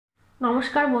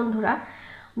নমস্কার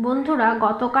বন্ধুরা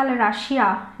গতকাল রাশিয়া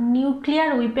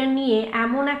নিউক্লিয়ার উইপেন নিয়ে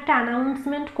এমন একটা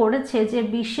অ্যানাউন্সমেন্ট করেছে যে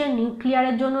বিশ্বের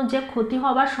নিউক্লিয়ারের জন্য যে ক্ষতি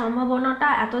হবার সম্ভাবনাটা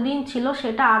এতদিন ছিল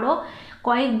সেটা আরও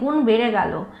কয়েক গুণ বেড়ে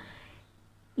গেল।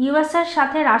 ইউএসের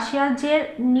সাথে রাশিয়ার যে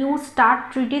নিউ স্টার্ট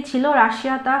ট্রিটি ছিল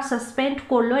রাশিয়া তা সাসপেন্ড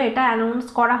করলো, এটা অ্যানাউন্স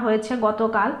করা হয়েছে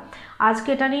গতকাল। আজকে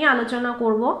এটা নিয়ে আলোচনা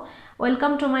করব।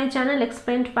 Welcome to my channel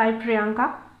explained by Priyanka.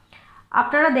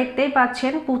 আপনারা দেখতেই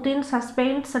পাচ্ছেন, Putin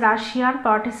সাসপেন্ডস Russian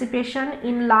participation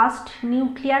in last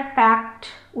nuclear pact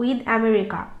with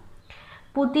America.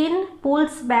 Putin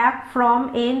pools back from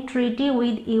N treaty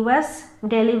with US,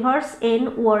 delivers N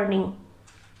warning.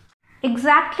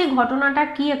 Exactly ঘটনাটা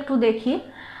কি একটু দেখি।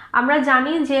 আমরা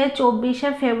জানি যে 24শে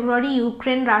ফেব্রুয়ারি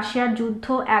ইউক্রেন রাশিয়ার যুদ্ধ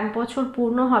 1 বছর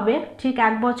পূর্ণ হবে। ঠিক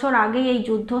 1 বছর আগেই এই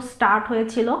যুদ্ধ স্টার্ট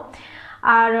হয়েছিল।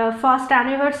 আর ফার্স্ট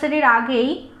অ্যানিভার্সারির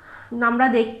আগেই আমরা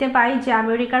দেখতে পাই যে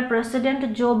আমেরিকার প্রেসিডেন্ট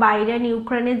জো বাইডেন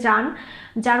ইউক্রেনে যান,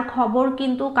 যার খবর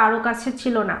কিন্তু কারো কাছে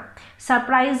ছিল না।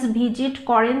 সারপ্রাইজ ভিজিট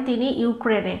করেন তিনি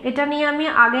ইউক্রেনে। এটা নিয়ে আমি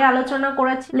আগে আলোচনা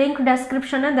করেছি, লিঙ্ক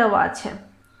ডেসক্রিপশনে দেওয়া আছে।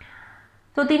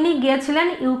 তো তিনি গিয়েছিলেন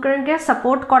ইউক্রেনকে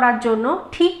সাপোর্ট করার জন্য।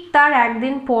 ঠিক তার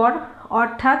একদিন পর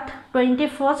অর্থাৎ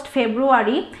 21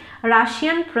 ফেব্রুয়ারি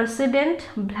রাশিয়ান প্রেসিডেন্ট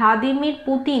ভ্লাদিমির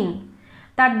পুতিন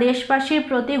তার দেশবাসীর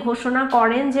প্রতি ঘোষণা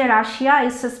করেন যে Russia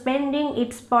is suspending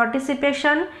it's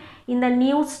participation in the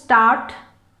new start,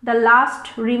 the last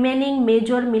remaining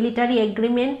major military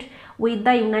agreement with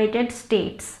the United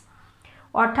states.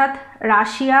 অর্থাৎ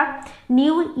রাশিয়া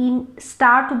নিউ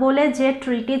স্টার্ট বলে যে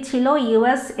ট্রিটি ছিল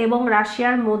ইউএস এবং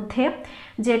রাশিয়ার মধ্যে,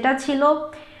 যেটা ছিল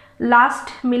লাস্ট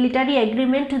মিলিটারি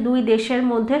এগ্রিমেন্ট দুই দেশের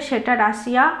মধ্যে, সেটা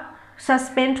রাশিয়া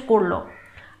সাসপেন্ড করলো।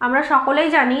 আমরা সকলেই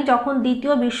জানি, যখন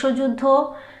দ্বিতীয় বিশ্বযুদ্ধ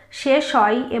শেষ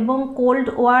হয় এবং কোল্ড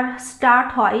ওয়ার স্টার্ট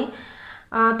হয়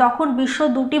তখন বিশ্ব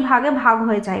দুটি ভাগে ভাগ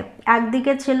হয়ে যায়।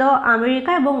 একদিকে ছিল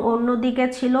আমেরিকা এবং অন্যদিকে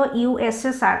ছিল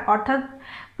ইউএসএসআর, অর্থাৎ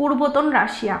পূর্বতন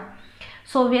রাশিয়া,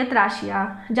 সোভিয়েত রাশিয়া,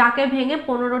 যাকে ভেঙে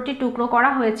 15টি টুকরো করা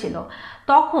হয়েছিল।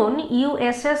 তখন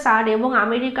ইউএসএসআর এবং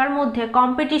আমেরিকার মধ্যে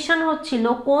কম্পিটিশন হচ্ছিল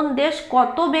কোন দেশ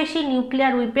কত বেশি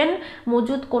নিউক্লিয়ার উইপেন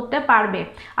মজুত করতে পারবে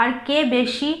আর কে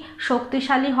বেশি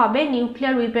শক্তিশালী হবে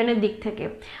নিউক্লিয়ার উইপেনের দিক থেকে।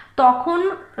 তখন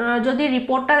যদি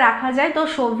রিপোর্টটা দেখা যায় তো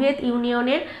সোভিয়েত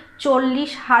ইউনিয়নের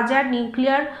 40,000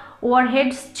 নিউক্লিয়ার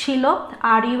ওয়ারহেডস ছিল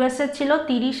আর ইউএসএ ছিল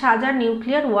 30,000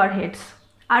 নিউক্লিয়ার ওয়ারহেডস।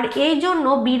 আর এই জন্য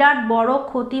বিরাট বড়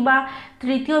ক্ষতি বা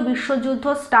তৃতীয় বিশ্বযুদ্ধ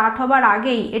স্টার্ট হবার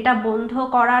আগেই এটা বন্ধ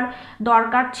করার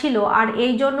দরকার ছিল, আর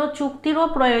এই জন্য চুক্তিরও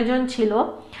প্রয়োজন ছিল।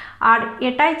 আর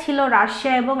এটাই ছিল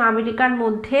রাশিয়া এবং আমেরিকার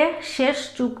মধ্যে শেষ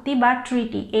চুক্তি বা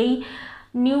ট্রিটি। এই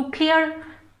নিউক্লিয়ার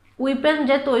উইপেন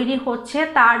যে তৈরি হচ্ছে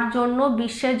তার জন্য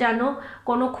বিশ্বে যেন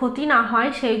কোনো ক্ষতি না হয়,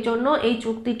 সেই জন্য এই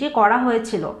চুক্তিটি করা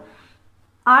হয়েছিল।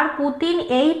 আর পুতিন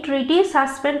এই ট্রিটি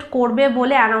সাসপেন্ড করবে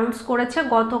বলে অ্যানাউন্স করেছে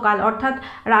গতকাল, অর্থাৎ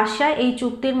রাশিয়া এই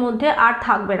চুক্তির মধ্যে আর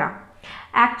থাকবে না।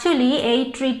 অ্যাকচুয়ালি এই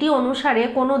ট্রিটি অনুসারে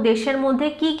কোনো দেশের মধ্যে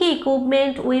কি কি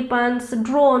ইকুইপমেন্ট, উইপন্স,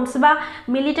 ড্রোনস বা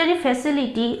মিলিটারি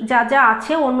ফ্যাসিলিটি যা যা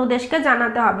আছে অন্য দেশকে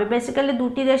জানাতে হবে। বেসিক্যালি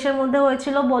দুটি দেশের মধ্যে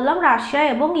হয়েছিল বললাম, রাশিয়া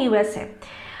এবং ইউএসএ।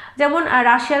 যেমন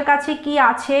রাশিয়ার কাছে কি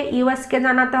আছে ইউএসকে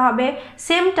জানাতে হবে,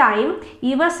 সেম টাইম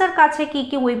ইউএসের কাছে কি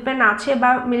কি উইপেন আছে বা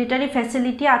মিলিটারি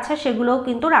ফ্যাসিলিটি আছে সেগুলোও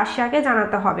কিন্তু রাশিয়াকে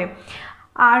জানাতে হবে।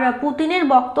 আর পুতিনের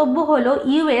বক্তব্য হলো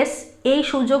ইউএস এই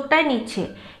সুযোগটাই নিচ্ছে।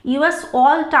 ইউএস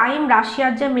অল টাইম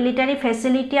রাশিয়ার যে মিলিটারি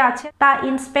ফ্যাসিলিটি আছে তা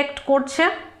ইন্সপেক্ট করছে।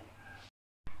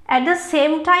 At the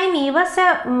same time USA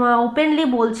openly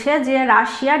বলছে যে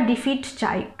রাশিয়া ডিফিট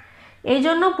চাই। এই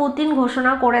জন্য পুতিন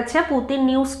ঘোষণা করেছে পুতিন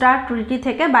নিউ স্টার্ট ট্রিটি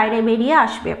থেকে বাইরে বেরিয়ে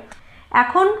আসবে।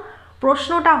 এখন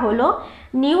প্রশ্নটা হলো,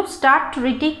 নিউ স্টার্ট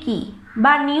ট্রিটি কি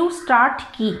বা নিউ স্টার্ট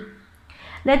কি?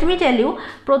 Let me tell you.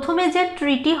 প্রথমে যে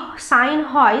ট্রিটি সাইন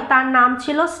হয় তার নাম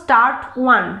ছিল স্টার্ট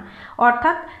 1,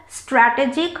 অর্থাৎ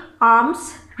স্ট্র্যাটেজিক আর্মস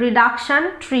রিডাকশন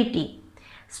ট্রিটি।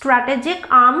 স্ট্র্যাটেজিক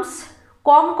আর্মস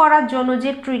কম করার জন্য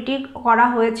যে ট্রিটি করা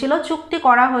হয়েছিল, চুক্তি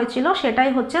করা হয়েছিল,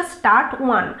 সেটাই হচ্ছে স্টার্ট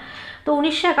 1। তো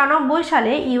 1991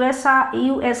 সালে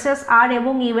ইউএসএসআর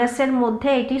এবং ইউএসের মধ্যে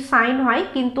এটি সাইন হয়,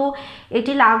 কিন্তু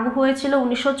এটি লাগু হয়েছিল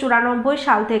 1994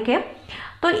 সাল থেকে।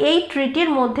 তো এই ট্রিটির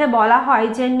মধ্যে বলা হয়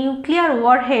যে নিউক্লিয়ার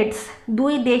ওয়ারহেডস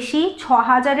দুই দেশই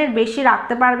 6,000-এর বেশি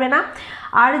রাখতে পারবে না।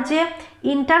 আর যে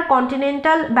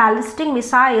ইন্টারকন্টিনেন্টাল ব্যালিস্টিক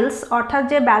মিসাইলস, অর্থাৎ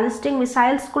যে ব্যালিস্টিক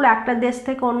মিসাইলসগুলো একটা দেশ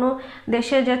থেকে অন্য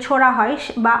দেশে যে ছোড়া হয়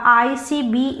বা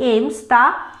ICBMs, তা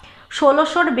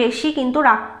 1600-র বেশি কিন্তু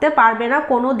রাখতে পারবে না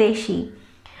কোনো দেশই।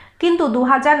 কিন্তু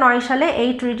 2009 সালে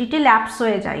এই ট্রিটিটি ল্যাপস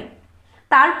হয়ে যায়।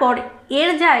 তারপর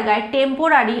এর জায়গায়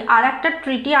টেম্পোরারি আর একটা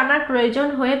ট্রিটি আনার প্রয়োজন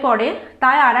হয়ে পড়ে,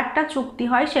 তাই আর একটা চুক্তি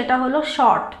হয়, সেটা হলো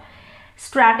শর্ট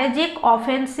স্ট্র্যাটেজিক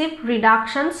অফেন্সিভ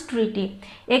রিডাকশনস ট্রিটি।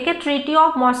 একে ট্রিটি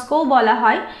অফ মস্কো বলা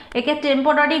হয়। একে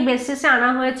টেম্পোরারি বেসিসে আনা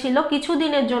হয়েছিল,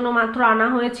 কিছুদিনের জন্য মাত্র আনা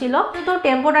হয়েছিল। তো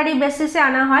টেম্পোরারি বেসিসে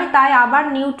আনা হয়, তাই আবার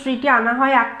নিউ ট্রিটি আনা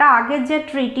হয় একটা। আগের যে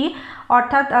ট্রিটি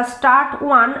অর্থাৎ স্টার্ট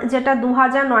 1 যেটা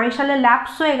 2009 সালে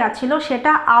ল্যাপস হয়ে গেছিলো,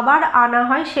 সেটা আবার আনা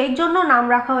হয়, সেই জন্য নাম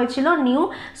রাখা হয়েছিল নিউ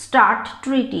স্টার্ট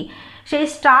ট্রিটি। সেই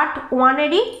স্টার্ট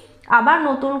 1-এরই আবার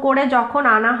নতুন করে যখন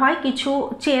আনা হয়, কিছু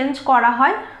চেঞ্জ করা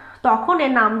হয়, তখন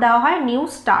এর নাম দেওয়া হয় নিউ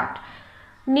স্টার্ট।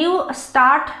 নিউ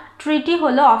স্টার্ট ট্রিটি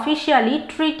হলো officially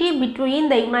treaty between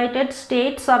the United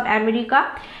states of America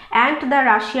and the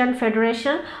Russian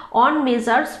Federation on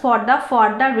measures for the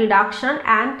further reduction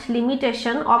and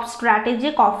limitation of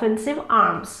strategic offensive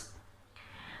arms।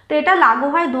 তো এটা লাগু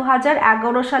হয়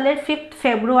 2011 সালের 5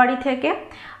 ফেব্রুয়ারি থেকে।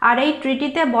 আর এই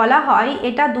ট্রিটিতে বলা হয়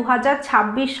এটা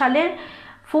 2026 সালের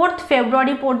 4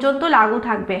 ফেব্রুয়ারি পর্যন্ত লাগু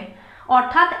থাকবে।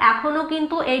 অর্থাৎ এখনও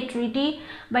কিন্তু এই ট্রিটি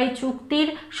বা এই চুক্তির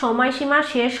সময়সীমা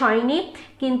শেষ হয়নি,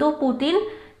 কিন্তু পুতিন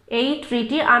এই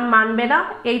ট্রিটি আর মানবে না,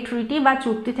 এই ট্রিটি বা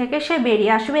চুক্তি থেকে সে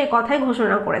বেরিয়ে আসবে, এ কথাই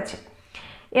ঘোষণা করেছে।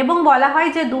 এবং বলা হয়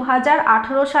যে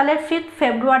 2018 সালের 5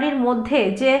 ফেব্রুয়ারির মধ্যে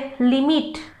যে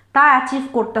লিমিট তা অ্যাচিভ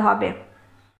করতে হবে।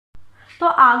 তো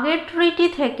আগের ট্রিটি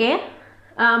থেকে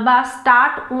বা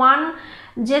স্টার্ট 1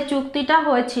 যে চুক্তিটা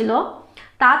হয়েছিল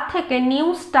তার থেকে নিউ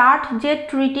স্টার্ট যে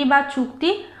ট্রিটি বা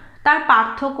চুক্তি, তার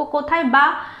পার্থক্য কোথায় বা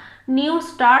নিউ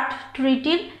স্টার্ট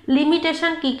ট্রিটির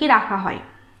লিমিটেশন কি কি রাখা হয়।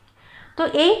 তো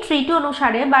এই ট্রিটি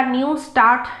অনুসারে বা নিউ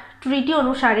স্টার্ট ট্রিটি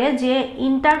অনুসারে যে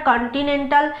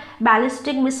ইন্টারকন্টিনেন্টাল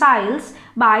ব্যালিস্টিক মিসাইলস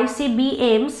বা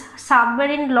ICBMs,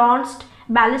 submarine launched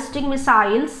ballistic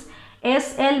missiles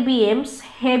SLBMs,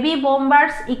 heavy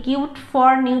bombers equipped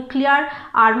for nuclear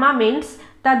armaments,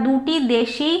 তা দুটি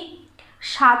দেশই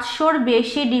 700-র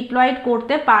বেশি ডিপ্লয়েড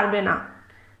করতে পারবে না।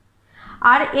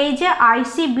 আর এই যে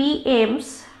ICBMs,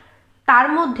 তার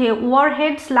মধ্যে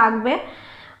ওয়ারহেডস লাগবে,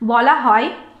 বলা হয়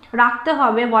রাখতে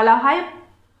হবে, বলা হয়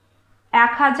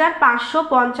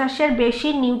 1550-এর বেশি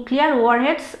নিউক্লিয়ার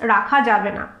ওয়ারহেডস রাখা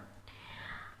যাবে না।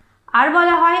 আর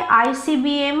বলা হয়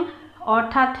ICBM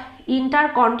অর্থাৎ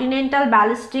intercontinental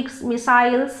ব্যালিস্টিক্স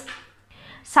missiles,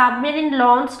 submarine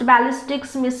launched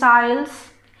ব্যালিস্টিক্স missiles,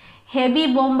 heavy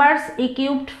bombers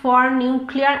equipped for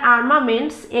nuclear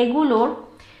armaments, এগুলোর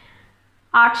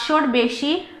 800-র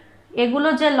বেশি, এগুলো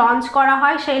যে লঞ্চ করা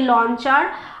হয় সেই লঞ্চার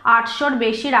 800-র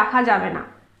বেশি রাখা যাবে না।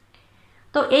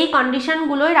 তো এই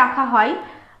কন্ডিশনগুলোই রাখা হয়।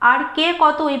 আর কে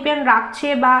কত ওয়েপেন রাখছে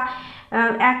বা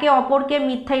একে অপরকে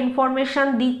মিথ্যা ইনফরমেশন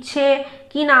দিচ্ছে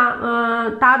কি না,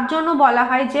 তার জন্য বলা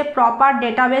হয় যে প্রপার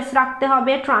ডেটাবেস রাখতে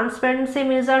হবে, ট্রান্সপারেন্সি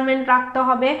মেজারমেন্ট রাখতে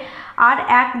হবে, আর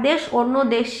এক দেশ অন্য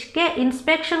দেশকে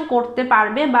ইন্সপেকশন করতে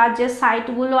পারবে বা যে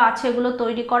সাইটগুলো আছে এগুলো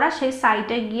তৈরি করা, সেই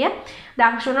সাইটে গিয়ে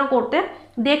দেখাশোনা করতে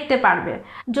দেখতে পারবে।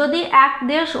 যদি এক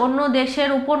দেশ অন্য দেশের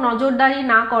উপর নজরদারি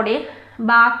না করে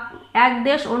বা এক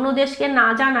দেশ অন্য দেশকে না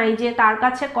জানায় যে তার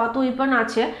কাছে কত ওয়েপন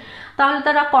আছে, তাহলে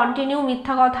তারা কন্টিনিউ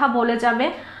মিথ্যা কথা বলে যাবে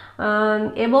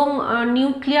এবং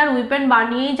নিউক্লিয়ার ওয়েপন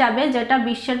বানিয়েই যাবে, যেটা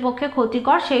বিশ্বের পক্ষে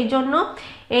ক্ষতিকর। সেই জন্য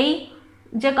এই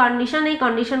যে কন্ডিশন, এই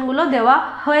কন্ডিশনগুলো দেওয়া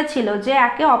হয়েছিল যে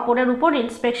একে অপরের উপর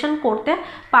ইন্সপেকশন করতে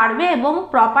পারবে এবং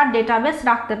প্রপার ডেটাবেস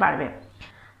রাখতে পারবে।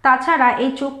 তাছাড়া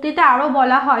এই চুক্তিতে আরও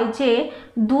বলা হয় যে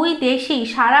দুই দেশই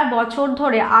সারা বছর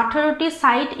ধরে 18টি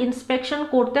সাইট ইন্সপেকশন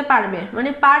করতে পারবে, মানে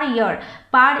পার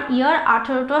ইয়ার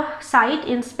 18টা সাইট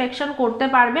ইন্সপেকশন করতে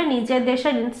পারবে নিজের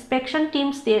দেশের ইন্সপেকশন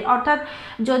টিমস দিয়ে। অর্থাৎ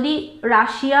যদি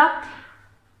রাশিয়া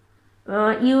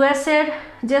ইউএসের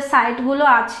যে সাইটগুলো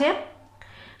আছে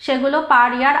সেগুলো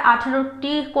পার ইয়ার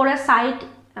 18টি করে সাইট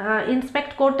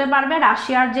ইন্সপেক্ট করতে পারবে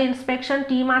রাশিয়ার যে ইন্সপেকশন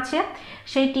টিম আছে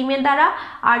সেই টিমের দ্বারা।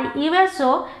 আর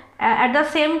USO at the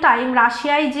same time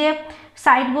রাশিয়ায় যে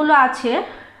সাইটগুলো আছে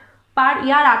পার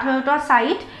ইয়ার 18টা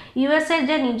সাইট ইউএসের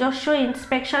যে নিজস্ব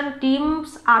ইন্সপেকশন টিমস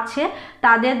আছে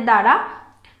তাদের দ্বারা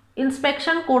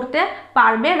ইন্সপেকশন করতে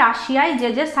পারবে রাশিয়ায় যে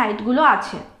যে সাইটগুলো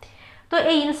আছে। তো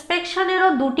এই ইন্সপেকশনেরও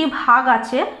দুটি ভাগ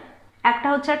আছে, একটা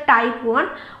হচ্ছে টাইপ 1,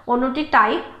 অন্যটি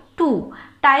টাইপ 2।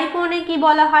 টাইপ 1-এ কি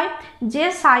বলা হয়, যে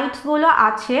সাইটসগুলো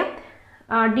আছে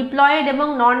ডিপ্লয়েড এবং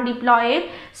নন ডিপ্লয়েড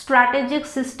স্ট্র্যাটেজিক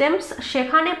সিস্টেমস,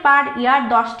 সেখানে পার ইয়ার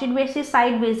 10টির বেশি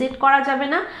সাইট ভিজিট করা যাবে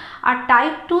না। আর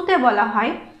টাইপ 2-তে বলা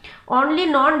হয় অনলি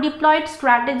নন diploid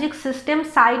strategic system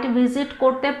site visit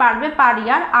করতে পারবে পার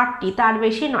ইয়ার 8টি, তার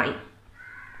বেশি নয়।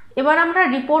 এবার আমরা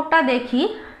রিপোর্টটা দেখি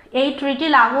এই ট্রিটি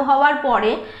লাগু হওয়ার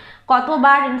পরে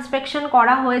কতবার ইন্সপেকশন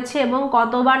করা হয়েছে এবং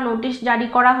কতবার নোটিশ জারি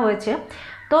করা হয়েছে।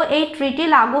 তো এই ট্রিটি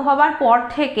লাগু হওয়ার পর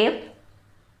থেকে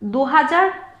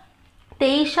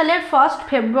 2023 সালের 1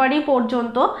 ফেব্রুয়ারি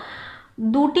পর্যন্ত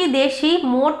দুটি দেশই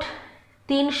মোট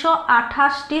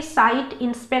 328টি সাইট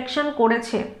ইন্সপেকশন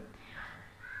করেছে।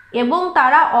 এবং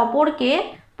তারা অপরকে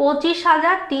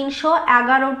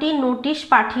 25,311টি নোটিশ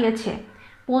পাঠিয়েছে।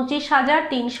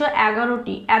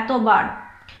 25,311টি, এতবার।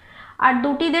 আর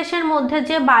দুটি দেশের মধ্যে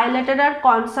যে বায়োলেটারাল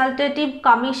কনসালটেটিভ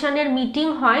কমিশনের মিটিং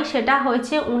হয় সেটা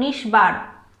হয়েছে 19 বার।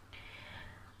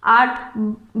 আর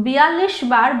 42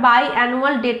 বার বাই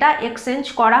অ্যানুয়াল ডেটা এক্সচেঞ্জ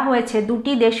করা হয়েছে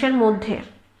দুটি দেশের মধ্যে।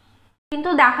 কিন্তু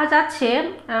দেখা যাচ্ছে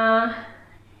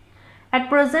অ্যাট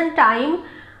প্রেজেন্ট টাইম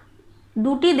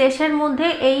দুটি দেশের মধ্যে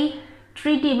এই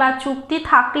ট্রিটি বা চুক্তি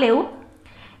থাকলেও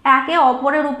একে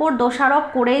অপরের উপর দোষারোপ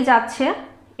করেই যাচ্ছে।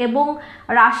 এবং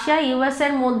রাশিয়া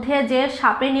ইউএসের মধ্যে যে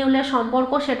সাপে নেউলে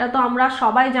সম্পর্ক সেটা তো আমরা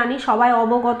সবাই জানি, সবাই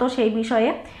অবগত সেই বিষয়ে।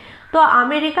 তো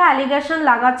আমেরিকা অ্যালিগেশন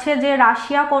লাগাচ্ছে যে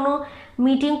রাশিয়া কোনো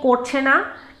মিটিং করছে না,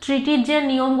 ট্রিটির যে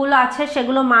নিয়মগুলো আছে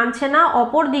সেগুলো মানছে না।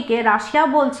 অপরদিকে রাশিয়া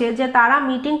বলছে যে তারা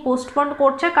মিটিং পোস্টপোন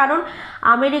করছে কারণ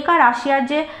আমেরিকা রাশিয়ার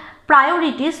যে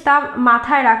প্রায়োরিটিস তা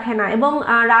মাথায় রাখে না। এবং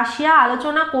রাশিয়া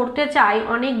আলোচনা করতে চায়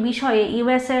অনেক বিষয়ে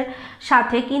ইউএসের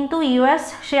সাথে, কিন্তু ইউএস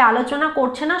সে আলোচনা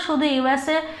করছে না। শুধু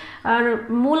ইউএসের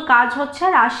মূল কাজ হচ্ছে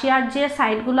রাশিয়ার যে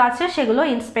সাইটগুলো আছে সেগুলো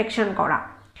ইন্সপেকশন করা।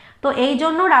 তো এই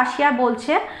জন্য রাশিয়া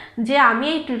বলছে যে আমি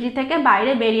এই ট্রিটি থেকে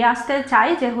বাইরে বেরিয়ে আসতে চাই,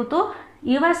 যেহেতু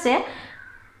ইউএসএ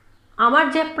আমার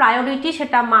যে প্রায়োরিটি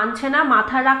সেটা মানছে না,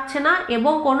 মাথায় রাখছে না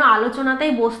এবং কোনো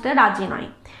আলোচনাতেই বসতে রাজি নয়।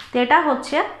 তো এটা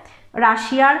হচ্ছে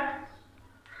রাশিয়ার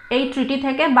এই ট্রিটি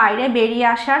থেকে বাইরে বেরিয়ে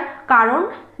আসার কারণ,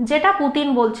 যেটা পুতিন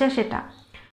বলছে সেটা।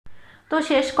 তো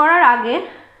শেষ করার আগে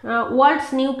ওয়ার্ল্ডস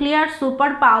নিউক্লিয়ার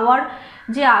সুপার পাওয়ার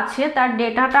যে আছে তার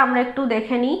ডেটাটা আমরা একটু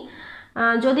দেখে নিই।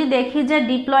 যদি দেখি যে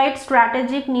ডিপ্লয়েড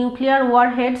স্ট্র্যাটেজিক নিউক্লিয়ার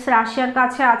ওয়ারহেডস রাশিয়ার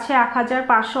কাছে আছে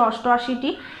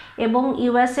 1588টি এবং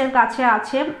ইউএসের কাছে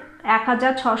আছে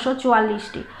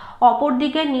 1644টি।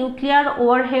 অপরদিকে নিউক্লিয়ার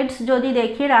ওয়ারহেডস যদি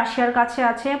দেখি রাশিয়ার কাছে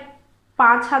আছে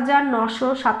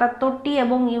 5977টি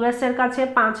এবং ইউএসের কাছে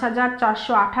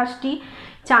 5428টি,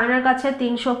 চায়নার কাছে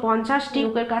 350টি,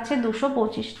 ইউকের কাছে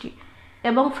 225টি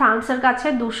এবং ফ্রান্সের কাছে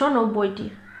 290টি।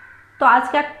 তো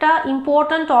আজকে একটা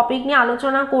ইম্পর্ট্যান্ট টপিক নিয়ে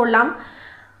আলোচনা করলাম।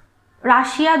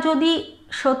 রাশিয়া যদি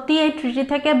সত্যি এই ট্রিটি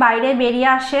থেকে বাইরে বেরিয়ে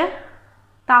আসে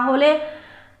তাহলে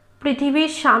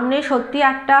পৃথিবীর সামনে সত্যি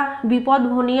একটা বিপদ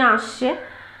ঘনিয়ে আসছে।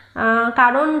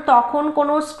 কারণ তখন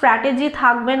কোনো স্ট্র্যাটেজি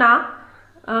থাকবে না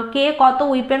কে কত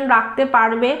উইপেন রাখতে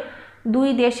পারবে দুই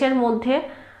দেশের মধ্যে,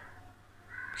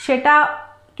 সেটা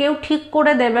কেউ ঠিক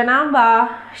করে দেবে না বা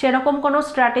সেরকম কোনো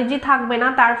স্ট্র্যাটেজি থাকবে না।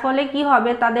 তার ফলে কি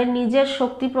হবে, তাদের নিজের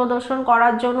শক্তি প্রদর্শন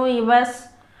করার জন্য ইউএস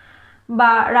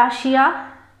বা রাশিয়া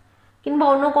কিংবা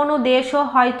অন্য কোনো দেশও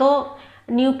হয়তো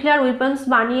নিউক্লিয়ার উইপেন্স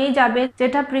বানিয়েই যাবে,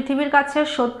 যেটা পৃথিবীর কাছে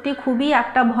সত্যি খুবই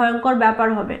একটা ভয়ঙ্কর ব্যাপার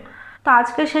হবে। তো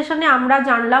আজকের সেশনে আমরা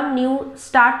জানলাম নিউ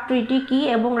স্টার্ট ট্রিটি কী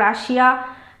এবং রাশিয়া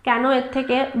কেন এর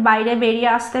থেকে বাইরে বেরিয়ে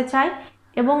আসতে চায়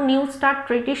এবং নিউ স্টার্ট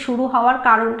ট্রিটি শুরু হওয়ার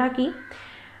কারণটা কি।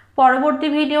 পরবর্তী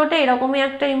ভিডিওতে এরকমই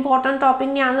একটা ইম্পর্ট্যান্ট টপিক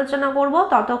নিয়ে আলোচনা করব।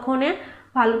 ততক্ষণে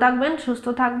ভালো থাকবেন, সুস্থ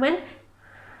থাকবেন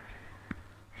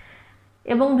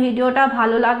এবং ভিডিওটা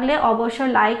ভালো লাগলে অবশ্যই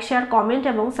লাইক, শেয়ার, কমেন্ট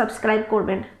এবং সাবস্ক্রাইব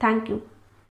করবেন। Thank you.